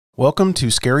Welcome to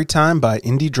Scary Time by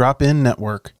Indie Drop-In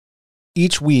Network.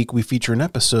 Each week we feature an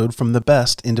episode from the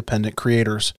best independent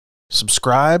creators.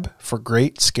 Subscribe for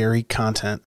great scary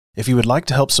content. If you would like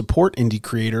to help support indie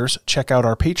creators, check out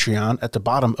our Patreon at the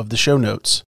bottom of the show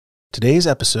notes. Today's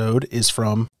episode is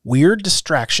from Weird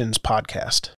Distractions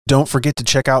Podcast. Don't forget to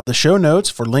check out the show notes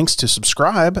for links to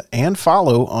subscribe and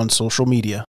follow on social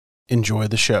media. Enjoy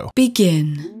the show.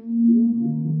 Begin.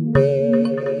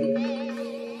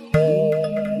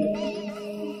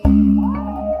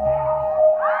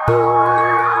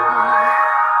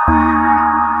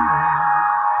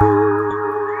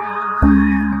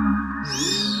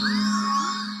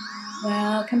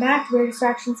 Welcome back to Weird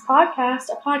Distractions Podcast,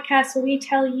 a podcast where we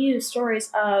tell you stories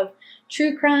of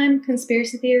true crime,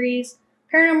 conspiracy theories,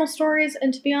 paranormal stories,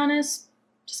 and to be honest,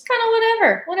 just kind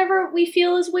of whatever we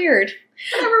feel is weird.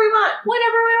 Whatever we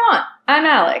want. I'm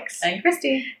Alex. I'm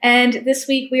Christy. And this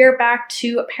week we are back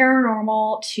to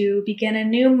paranormal to begin a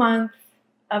new month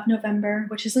of November,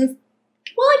 which isn't,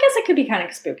 well, I guess it could be kind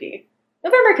of spooky.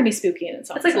 November can be spooky in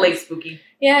its own sense. It's like late spooky.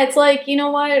 Yeah, it's like, you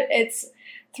know what? It's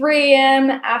 3 a.m.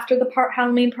 after the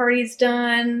Halloween party's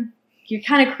done. You're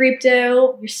kind of creeped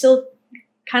out. You're still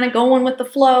kind of going with the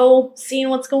flow, seeing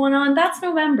what's going on. That's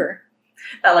November.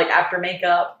 That like after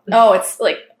makeup. Oh, it's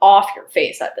like off your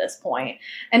face at this point.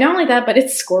 And not only that, but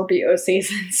it's Scorpio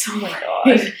season. So, oh my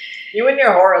God. You and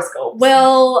your horoscopes.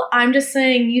 Well, I'm just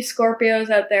saying you Scorpios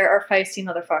out there are feisty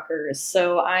motherfuckers.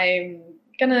 So I'm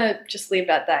gonna just leave it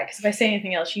at that. Because if I say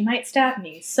anything else, you might stab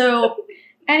me. So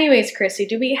anyways, Chrissy,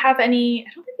 do we have any,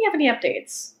 I don't think we have any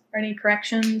updates or any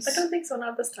corrections. I don't think so,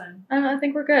 not this time. I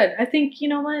think we're good. I think, you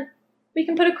know what? We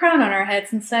can put a crown on our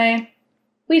heads and say,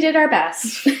 we did our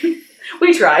best.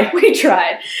 We tried. We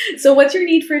tried. So what's your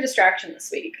need for a distraction this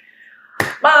week?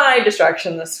 My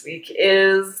distraction this week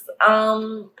is,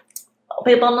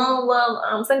 people know that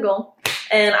I'm single.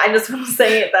 And I just want to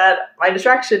say that my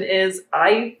distraction is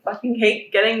I fucking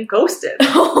hate getting ghosted.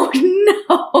 Oh,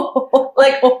 no.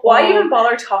 Like, why even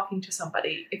bother talking to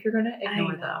somebody if you're going to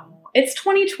ignore them? It's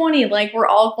 2020. Like, we're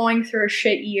all going through a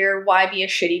shit year. Why be a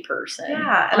shitty person?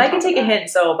 Yeah, and I can take a hint,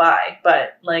 so bye.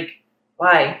 But, like,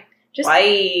 why? Why?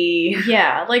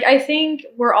 Yeah, like, I think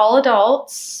we're all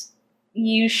adults.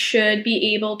 You should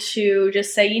be able to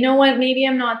just say, you know what, maybe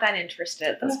I'm not that interested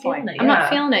at this point. I'm not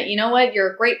feeling it. You know what?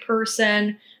 You're a great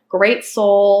person, great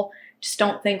soul. Just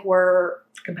don't think we're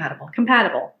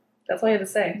compatible. That's all you have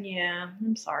to say. Yeah,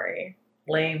 I'm sorry.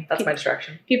 Lame. That's my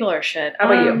distraction. People are shit. How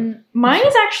about you? Mine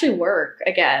is actually work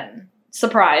again.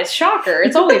 Surprise. Shocker.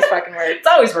 It's always fucking work. It's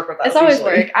always work with us. It's always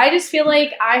work. I just feel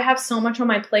like I have so much on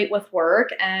my plate with work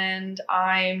and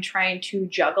I'm trying to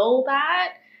juggle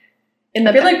that.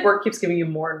 I feel like work keeps giving you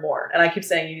more and more, and I keep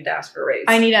saying you need to ask for a raise.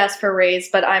 I need to ask for a raise,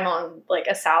 but I'm on like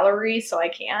a salary, so I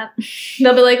can't.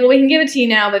 They'll be like, well, we can give it to you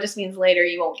now, but it just means later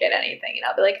you won't get anything. And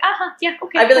I'll be like, yeah,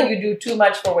 okay. I feel like you do too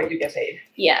much for what you get paid.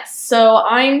 Yes. So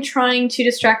I'm trying to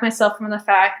distract myself from the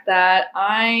fact that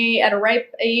I, at a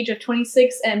ripe age of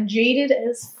 26, am jaded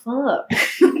as fuck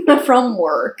from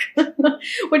work,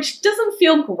 which doesn't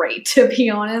feel great, to be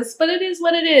honest, but it is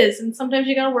what it is. And sometimes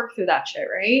you gotta work through that shit,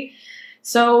 right?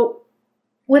 So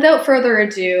without further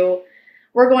ado,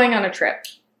 we're going on a trip.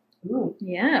 Ooh.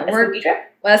 Yeah.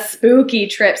 A spooky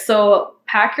trip. So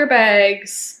pack your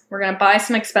bags. We're going to buy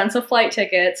some expensive flight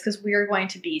tickets because we are going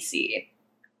to BC.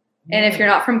 And if you're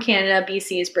not from Canada,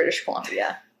 BC is British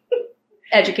Columbia.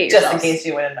 Educate yourself. Just in case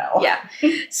you wouldn't know. Yeah.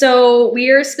 So we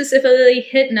are specifically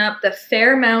hitting up the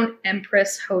Fairmount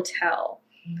Empress Hotel.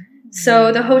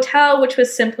 So the hotel, which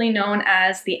was simply known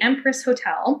as the Empress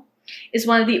Hotel, is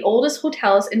one of the oldest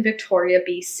hotels in Victoria,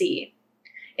 BC.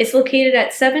 It's located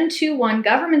at 721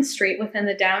 Government Street within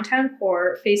the downtown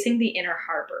core, facing the inner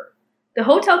harbor. The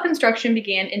hotel construction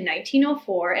began in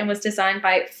 1904 and was designed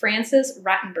by Francis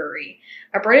Rattenbury,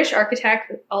 a British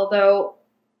architect, although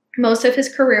most of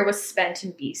his career was spent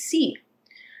in BC.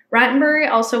 Rattenbury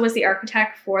also was the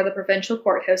architect for the Provincial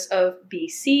Courthouse of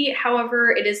BC. However,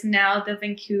 it is now the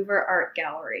Vancouver Art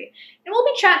Gallery. And we'll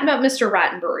be chatting about Mr.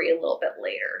 Rattenbury a little bit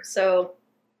later. So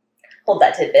hold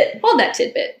that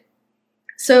tidbit.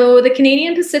 So the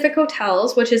Canadian Pacific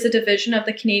Hotels, which is a division of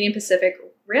the Canadian Pacific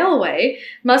Railway,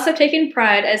 must have taken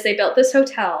pride as they built this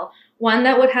hotel, one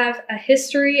that would have a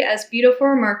history as beautiful,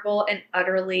 remarkable, and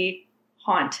utterly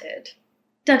haunted.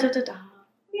 Da da da da.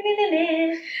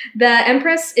 The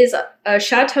Empress is a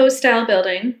chateau-style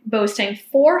building boasting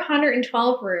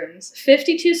 412 rooms,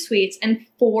 52 suites, and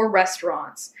 4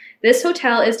 restaurants. This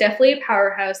hotel is definitely a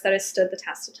powerhouse that has stood the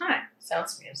test of time.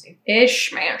 Sounds fancy.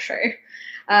 Ishmasher.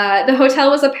 The hotel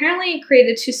was apparently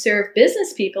created to serve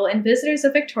business people and visitors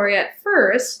of Victoria at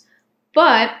first,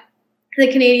 but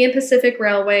the Canadian Pacific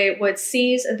Railway would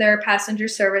cease their passenger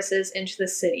services into the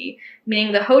city,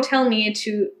 meaning the hotel needed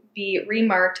to be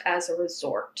remarked as a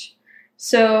resort.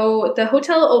 So the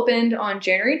hotel opened on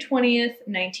January 20th,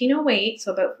 1908,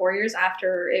 so about 4 years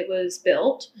after it was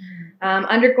built,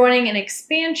 undergoing an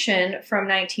expansion from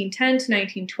 1910 to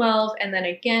 1912 and then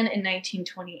again in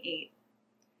 1928.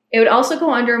 It would also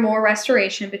go under more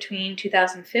restoration between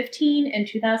 2015 and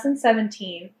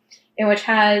 2017, in which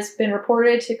has been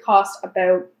reported to cost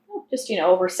about just,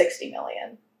 over $60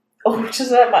 million. Oh, just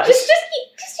that much. Just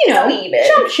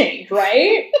chump change,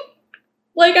 right?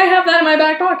 Like I have that in my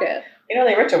back pocket.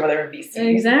 They're rich over there in BC.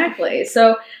 Exactly.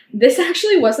 So this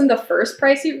actually wasn't the first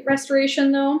pricey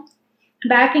restoration, though.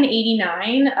 Back in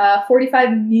 '89,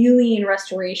 $45 million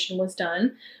restoration was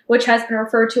done, which has been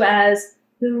referred to as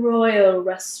the Royal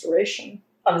Restoration.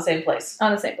 On the same place.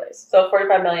 On the same place. So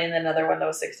 $45 million, then another one that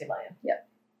was $60 million. Yep.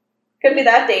 Could be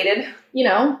that dated.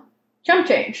 Chump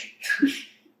change.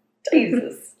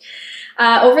 Jesus.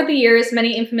 Over the years,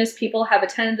 many infamous people have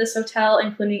attended this hotel,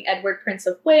 including Edward, Prince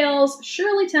of Wales,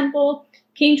 Shirley Temple,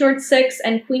 King George VI,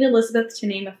 and Queen Elizabeth, to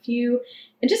name a few.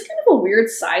 And just kind of a weird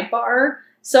sidebar.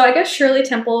 So I guess Shirley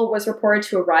Temple was reported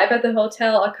to arrive at the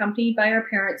hotel accompanied by her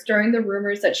parents during the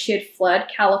rumors that she had fled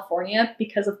California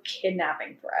because of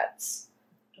kidnapping threats.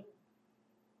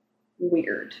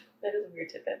 Weird. That is a weird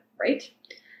tidbit. Right?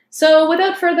 So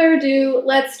without further ado,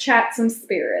 let's chat some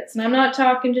spirits. And I'm not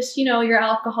talking just, your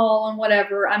alcohol and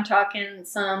whatever. I'm talking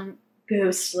some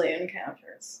ghostly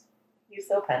encounters. You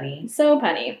so punny. So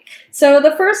punny. So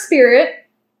the first spirit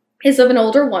is of an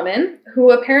older woman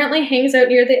who apparently hangs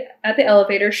out at the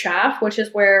elevator shaft, which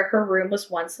is where her room was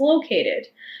once located.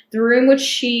 The room which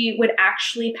she would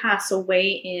actually pass away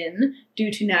in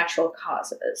due to natural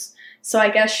causes. So I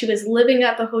guess she was living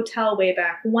at the hotel way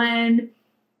back when.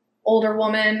 Older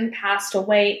woman passed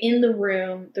away in the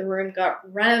room. The room got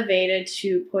renovated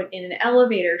to put in an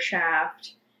elevator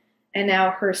shaft. And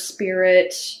now her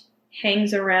spirit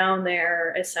hangs around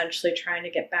there, essentially trying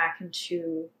to get back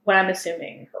into what I'm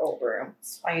assuming her old room.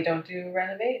 That's why you don't do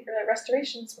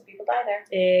restorations when people die there.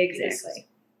 Exactly.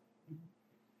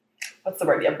 What's the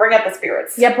word? Yeah, bring up the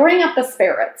spirits. Yeah, bring up the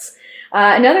spirits.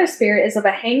 Another spirit is of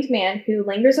a hanged man who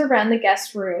lingers around the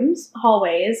guest rooms,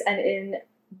 hallways, and in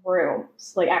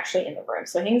rooms, like actually in the room.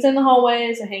 So he hangs in the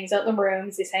hallways and hangs out in the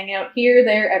rooms. He's hanging out here,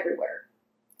 there, everywhere.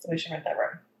 So we should rent that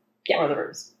room. Yeah. Or the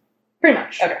rooms. Pretty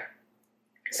much. Okay.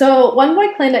 So one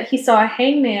boy claimed that he saw a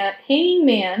hanging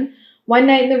man one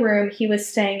night in the room he was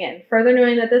staying in, further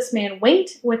knowing that this man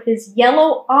winked with his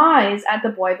yellow eyes at the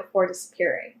boy before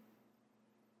disappearing.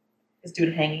 Is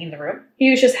dude hanging in the room?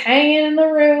 He was just hanging in the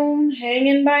room,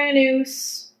 hanging by a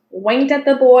noose, winked at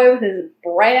the boy with his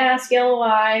bright-ass yellow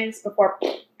eyes before...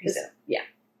 Yeah.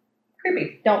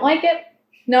 Creepy. Don't like it?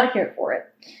 Not here for it.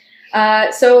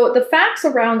 So the facts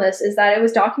around this is that it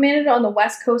was documented on the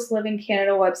West Coast Living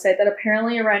Canada website that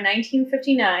apparently around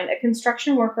 1959, a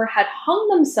construction worker had hung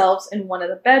themselves in one of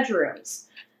the bedrooms.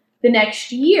 The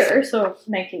next year, so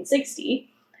 1960,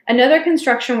 another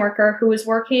construction worker who was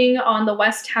working on the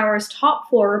West Tower's top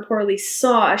floor reportedly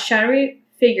saw a shadowy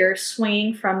figure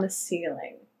swinging from the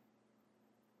ceiling.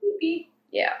 Creepy.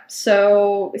 Yeah,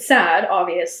 so sad,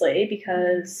 obviously,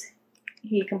 because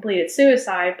he completed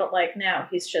suicide, but now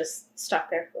he's just stuck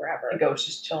there forever. The ghost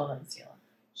just chilling on the ceiling.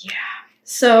 Yeah.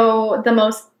 So the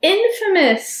most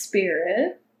infamous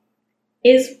spirit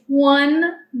is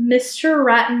one Mr.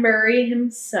 Rattenbury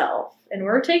himself. And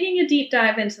we're taking a deep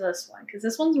dive into this one because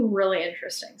this one's really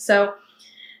interesting. So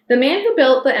the man who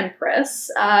built the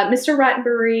Empress, Mr.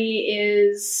 Rattenbury,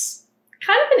 is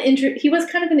he was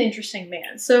kind of an interesting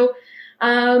man. So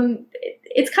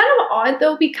it's kind of odd,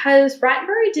 though, because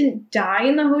Rattenbury didn't die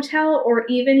in the hotel or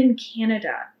even in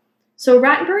Canada. So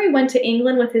Rattenbury went to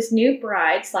England with his new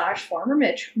bride / former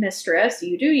mistress,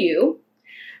 you do you.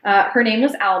 Her name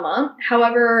was Alma,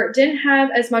 however, didn't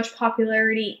have as much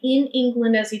popularity in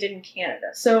England as he did in Canada.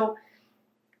 So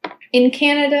in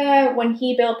Canada, when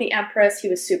he built the Empress, he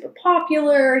was super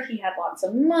popular. He had lots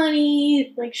of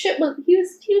money. He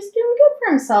was doing good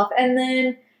for himself. And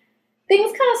then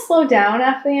things kind of slowed down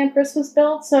after the Empress was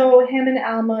built, so him and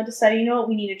Alma decided,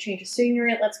 we need to change the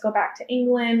scenery. Let's go back to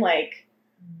England.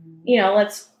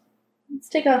 Let's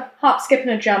take a hop, skip,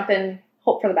 and a jump and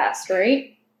hope for the best,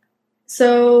 right?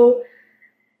 So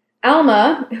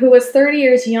Alma, who was 30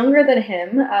 years younger than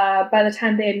him by the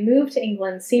time they had moved to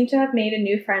England, seemed to have made a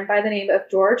new friend by the name of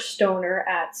George Stoner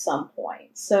at some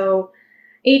point. So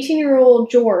 18-year-old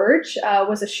George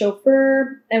was a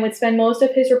chauffeur and would spend most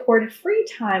of his reported free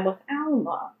time with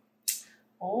Alma.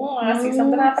 Oh, I see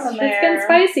something happening there. It's getting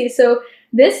spicy. So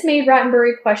this made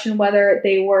Rattenbury question whether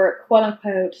they were,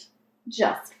 quote-unquote,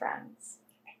 just friends.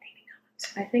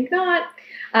 I think not.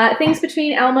 Things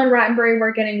between Alma and Rattenbury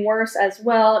were getting worse as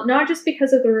well, not just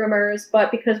because of the rumors, but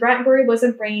because Rattenbury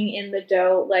wasn't bringing in the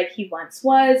dough like he once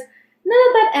was. None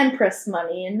of that Empress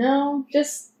money,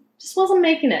 just wasn't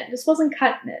making it, just wasn't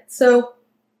cutting it. So,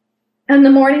 on the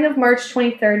morning of March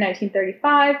 23rd,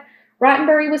 1935,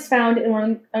 Rattenbury was found in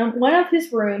one of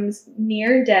his rooms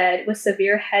near dead with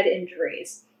severe head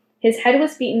injuries. His head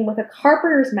was beaten with a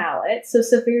carpenter's mallet so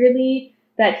severely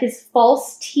that his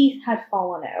false teeth had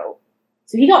fallen out.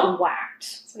 So he got whacked.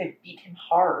 So they beat him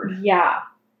hard. Yeah.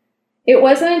 It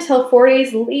wasn't until 4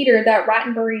 days later that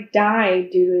Rattenbury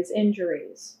died due to his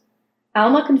injuries.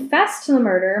 Alma confessed to the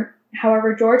murder.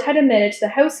 However, George had admitted to the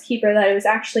housekeeper that it was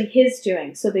actually his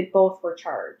doing, so they both were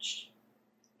charged.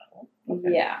 Oh,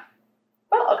 okay. Yeah.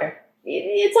 Well, okay.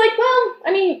 It's like, well,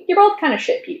 I mean, you're both kind of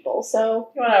shit people, so...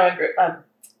 You want to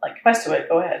confess to it,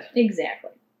 go ahead.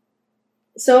 Exactly.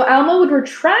 So Alma would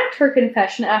retract her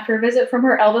confession after a visit from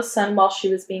her eldest son while she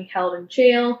was being held in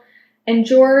jail, and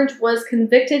George was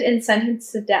convicted and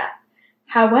sentenced to death.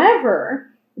 However,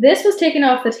 this was taken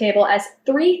off the table as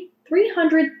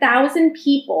 300,000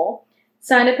 people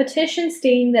signed a petition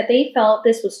stating that they felt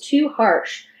this was too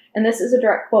harsh, and this is a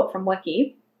direct quote from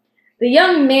Wiki. The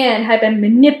young man had been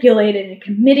manipulated into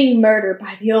committing murder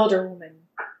by the older woman.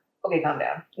 Okay, calm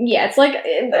down. Yeah, it's like...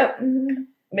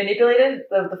 manipulated?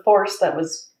 The force that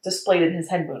was displayed in his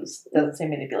head wounds doesn't say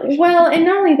manipulation. Well, and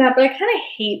not only that, but I kind of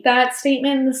hate that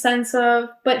statement in the sense of,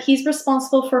 but he's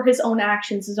responsible for his own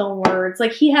actions, his own words.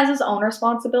 Like, he has his own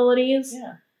responsibilities.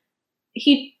 Yeah.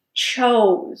 He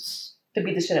chose. To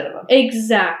beat the shit out of him.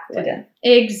 Exactly. To death.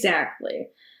 Exactly.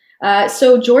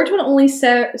 So George would only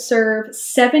serve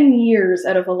 7 years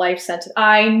out of a life sentence.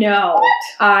 I know.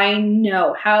 What? I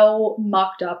know. How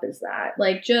mucked up is that?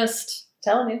 Like, just...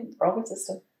 Telling you, broken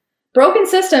system. Broken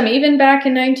system, even back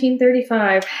in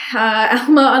 1935.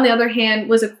 Alma, on the other hand,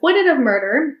 was acquitted of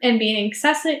murder and being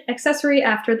accessory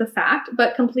after the fact,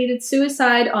 but completed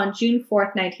suicide on June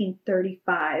 4th,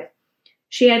 1935.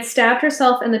 She had stabbed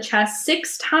herself in the chest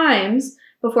 6 times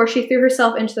before she threw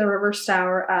herself into the River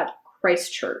Stour at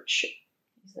Christchurch.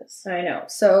 Jesus. I know.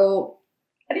 So...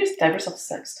 How do you stab yourself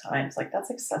 6 times? Like,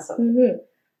 that's excessive. Mm-hmm.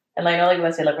 And I know, like,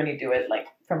 let's say, like, when you do it, like,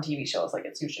 from TV shows, like,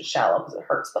 it's usually shallow because it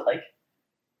hurts, but, like,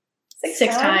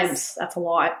 6 times? That's a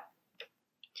lot.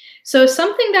 So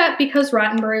something that, because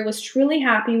Rattenbury was truly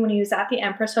happy when he was at the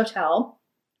Empress Hotel,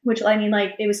 which, I mean,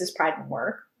 like, it was his pride and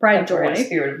work, pride and joy.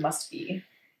 Spirit must be.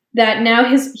 That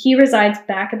now he resides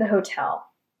back at the hotel.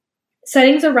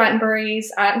 Sightings of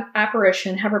Rattenbury's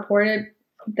apparition have reported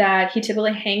that he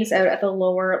typically hangs out at the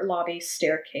lower lobby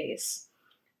staircase.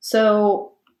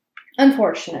 So...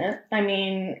 unfortunate. I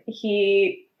mean,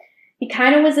 he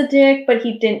kind of was a dick, but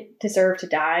he didn't deserve to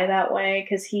die that way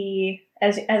because he,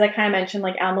 as I kind of mentioned,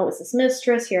 like, Alma was his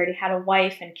mistress. He already had a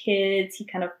wife and kids. He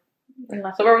kind of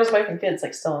left. So where was his wife and kids?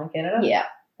 Like, still in Canada? Yeah.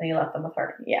 And he left them with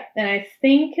her? Yeah. And I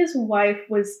think his wife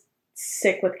was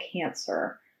sick with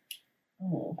cancer.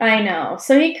 Mm. I know.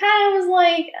 So he kind of was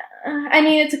like, I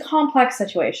mean, it's a complex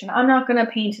situation. I'm not going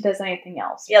to paint it as anything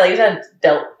else. Yeah, like, he's not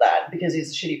dealt with that because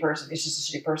he's a shitty person. He's just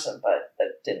a shitty person, but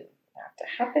that didn't have to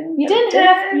happen. You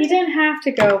didn't have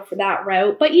to go for that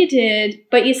route, but you did.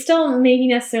 But you still maybe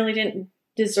necessarily didn't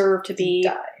deserve to be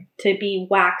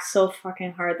whacked so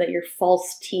fucking hard that your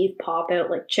false teeth pop out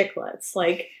like chiclets.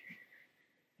 Like,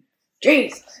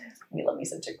 jeez. You love me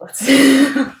some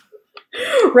chiclets.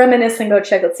 Reminisce and go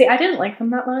chiclets. See, I didn't like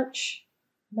them that much.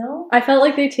 No? I felt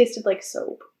like they tasted like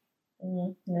soap.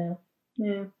 No.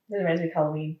 Yeah. It reminds me of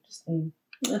Halloween.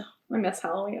 Ugh, I miss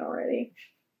Halloween already.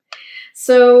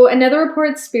 So, another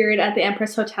reported spirit at the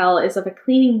Empress Hotel is of a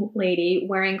cleaning lady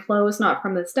wearing clothes not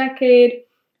from this decade.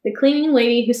 The cleaning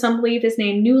lady, who some believe is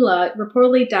named Nuala,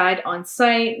 reportedly died on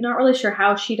site. Not really sure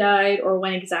how she died or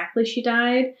when exactly she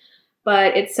died,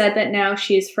 but it's said that now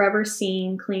she is forever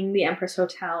seen cleaning the Empress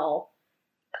Hotel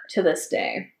to this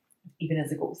day. Even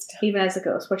as a ghost. Even as a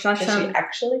ghost, which not Is she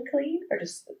actually clean, or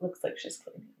just it looks like she's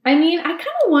clean? I mean, I kind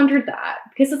of wondered that,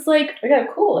 because it's like... We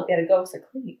got cool if you had a ghost that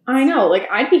cleans. I know, like,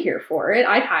 I'd be here for it.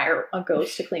 I'd hire a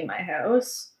ghost to clean my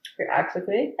house. You're actually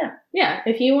clean? Yeah. Yeah,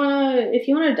 if you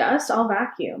wanna dust, I'll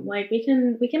vacuum. Like, we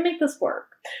can make this work.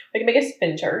 We can make a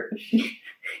spin chart.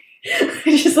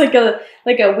 Just like a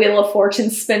Wheel of Fortune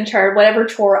spin chart. Whatever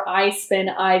chore I spin,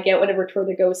 I get. Whatever chore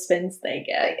the ghost spins, they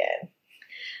get.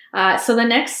 So the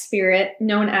next spirit,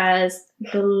 known as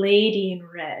the Lady in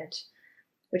Red,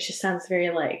 which just sounds very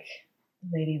like...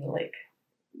 Lady in the Lake.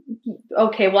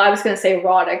 Okay, well, I was going to say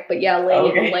erotic, but yeah,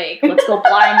 Lady in the Lake. Let's go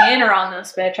Bly Manor on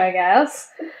this bitch, I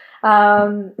guess.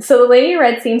 So the Lady in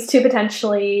Red seems to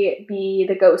potentially be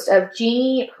the ghost of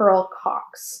Jeannie Pearl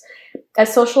Cox, a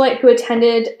socialite who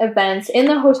attended events in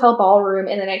the hotel ballroom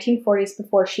in the 1940s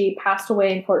before she passed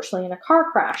away, unfortunately, in a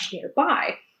car crash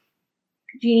nearby.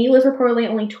 Jeannie was reportedly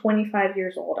only 25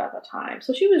 years old at the time,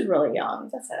 so she was really young.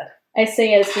 That's sad. I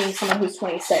say as being someone who's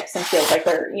 26 and feels like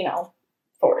they're,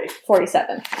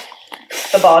 47.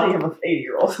 The body of an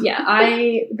 80-year-old. Yeah,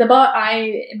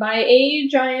 my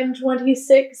age, I am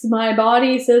 26. My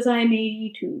body says I'm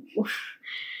 82.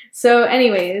 So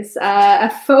anyways,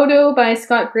 a photo by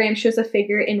Scott Graham shows a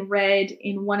figure in red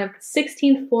in one of the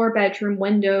 16th floor bedroom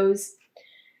windows.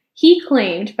 He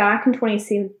claimed back in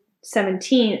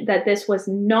 2017 that this was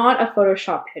not a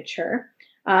Photoshop picture.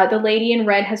 The lady in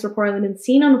red has reportedly been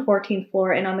seen on the 14th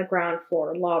floor and on the ground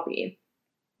floor lobby.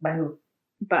 By who?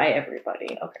 By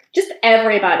everybody. Okay. Just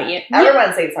everybody.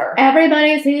 Everyone sees her.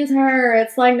 Everybody sees her.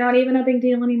 It's like not even a big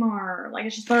deal anymore. Like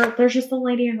it's just there's just the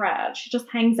lady in red. She just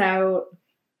hangs out.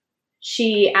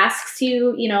 She asks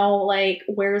you, like,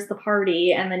 where's the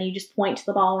party? And then you just point to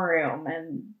the ballroom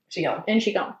and she gone.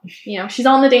 She's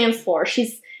on the dance floor.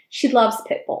 She loves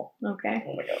Pitbull. Okay.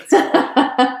 Oh my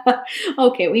God.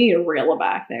 Okay, we need to reel it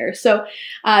back there. So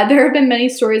there have been many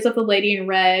stories of the lady in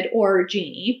red or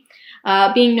Jeannie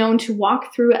being known to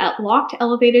walk through at locked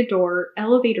elevator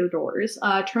doors,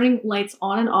 turning lights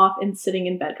on and off and sitting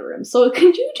in bedrooms. So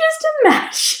could you just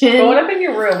imagine going up in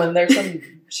your room and there's some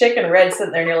chick in red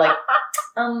sitting there and you're like,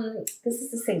 this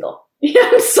is a single.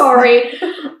 Yeah, I'm sorry.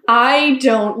 I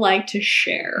don't like to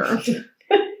share.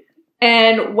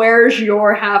 And where's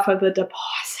your half of the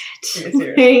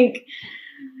deposit? Like,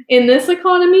 in this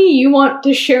economy, you want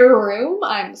to share a room?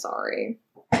 I'm sorry.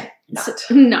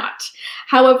 Not.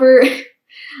 However,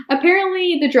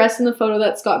 apparently the dress in the photo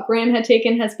that Scott Graham had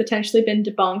taken has potentially been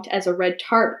debunked as a red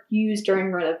tarp used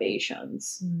during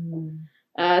renovations.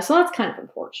 So that's kind of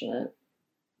unfortunate.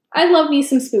 I love me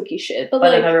some spooky shit, but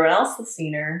like, if everyone else has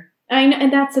seen her. I know,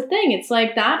 and that's the thing. It's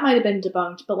like that might have been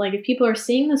debunked, but like if people are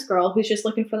seeing this girl who's just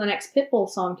looking for the next Pitbull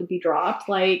song to be dropped,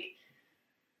 like,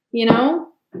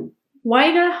 why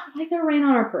you gotta rain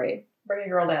on our parade? Bring a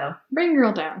girl down. Bring a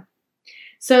girl down.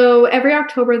 So every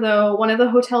October, though, one of the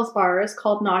hotel's bars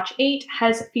called Notch 8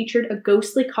 has featured a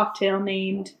ghostly cocktail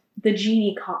named the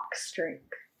Jeannie Cox drink.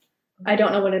 I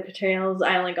don't know what it entails.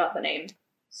 I only got the name.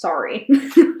 Sorry.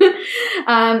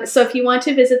 So if you want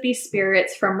to visit these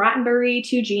spirits from Rattenbury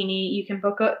to Jeannie, you can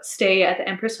book a stay at the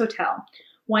Empress Hotel.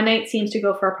 One night seems to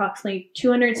go for approximately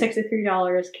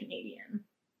 $263 Canadian.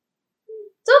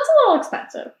 So it's a little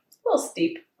expensive. A little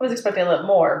steep. I was expecting a little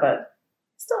more, but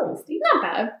still a little steep. Not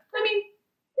bad. I mean,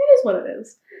 it is what it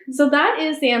is. So that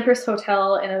is the Empress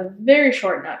Hotel in a very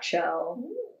short nutshell.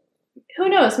 Who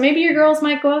knows? Maybe your girls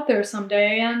might go out there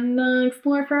someday and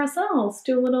explore for ourselves.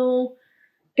 Do a little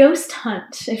ghost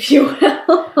hunt, if you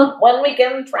will. When we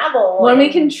can travel. When we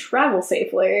can travel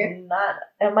safely. Not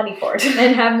have money for it.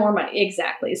 And have more money.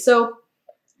 Exactly. So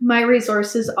my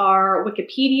resources are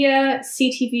Wikipedia,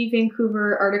 CTV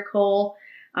Vancouver article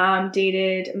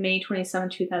dated May 27,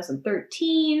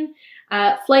 2013.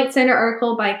 Flight Center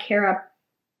article by Kara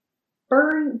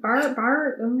Bernie.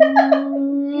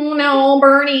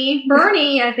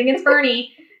 I think it's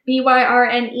Bernie.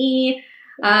 Byrne.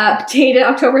 Dated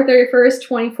October 31st,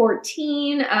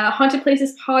 2014. Haunted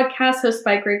Places podcast hosted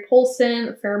by Greg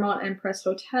Polson, Fairmont Empress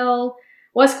Hotel.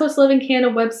 West Coast Living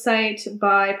Canada website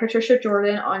by Patricia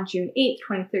Jordan on June 8th,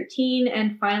 2013.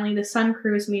 And finally, the Sun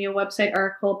Cruise Media website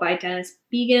article by Dennis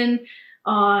Began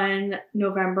on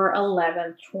November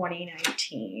 11th,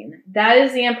 2019. That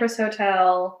is the Empress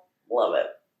Hotel. Love it.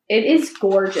 It is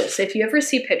gorgeous. If you ever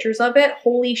see pictures of it,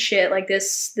 holy shit, like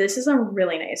this is a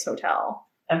really nice hotel.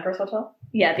 Empress Hotel?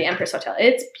 Yeah, the Empress Hotel.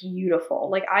 It's beautiful.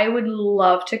 Like, I would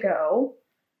love to go.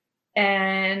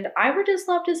 And I would just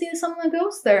love to see some of the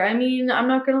ghosts there. I mean, I'm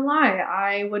not going to lie.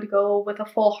 I would go with a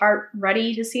full heart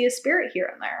ready to see a spirit here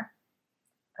and there.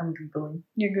 I'm Googling.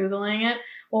 You're Googling it?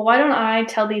 Well, why don't I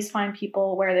tell these fine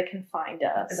people where they can find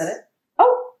us? Is that it?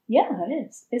 Oh, yeah, it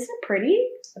is. Isn't it pretty?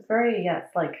 It's very,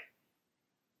 it's like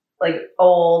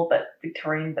old, but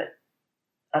Victorian, but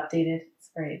updated.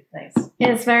 It's very nice.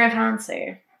 It's very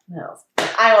fancy. No,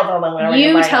 I will tell them whenever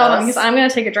you tell them, because I'm going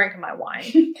to take a drink of my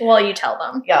wine while you tell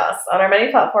them. Yes. On our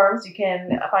many platforms, you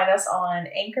can find us on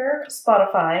Anchor,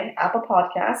 Spotify, Apple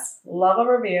Podcasts. Love a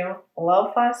review.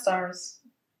 Love 5 stars.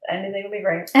 Anything would be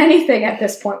great. Anything at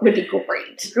this point would be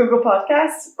great. Google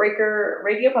Podcasts, Breaker,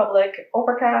 Radio Public,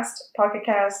 Overcast, Pocket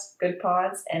Cast, Good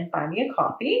Pods, and Buy Me a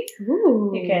Coffee.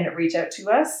 Ooh. You can reach out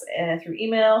to us through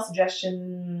email,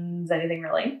 suggestions, anything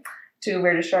really, to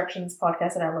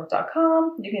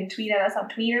weirddistractionspodcast@outlook.com. You can tweet at us on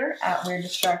Twitter at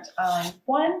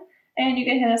weirddistract1. And you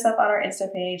can hit us up on our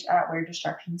Insta page at Weird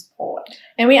Distractions Pod.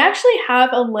 And we actually have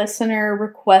a listener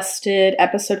requested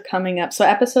episode coming up. So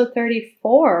episode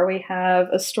 34, we have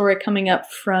a story coming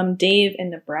up from Dave in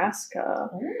Nebraska.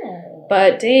 Oh.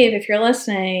 But Dave, if you're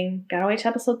listening, gotta wait to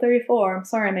episode 34. I'm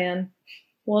sorry, man.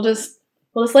 We'll just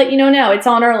let you know now. It's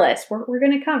on our list. We're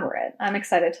gonna cover it. I'm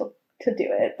excited to do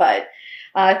it. But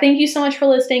thank you so much for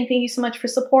listening. Thank you so much for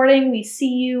supporting. We see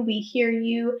you, we hear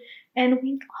you, and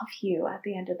we love you at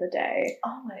the end of the day.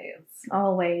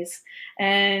 Always.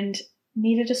 And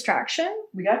need a distraction?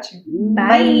 We got you.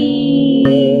 Bye.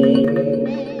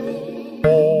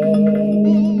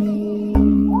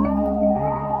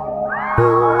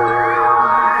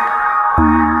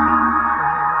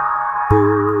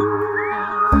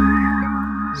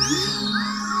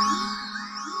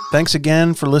 Thanks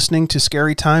again for listening to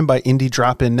Scary Time by Indie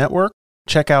Drop-In Network.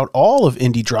 Check out all of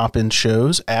Indie Drop-In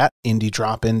shows at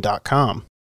indiedropin.com.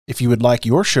 If you would like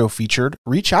your show featured,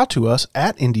 reach out to us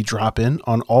at Indie Drop-In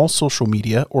on all social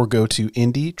media or go to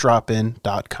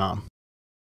indiedropin.com.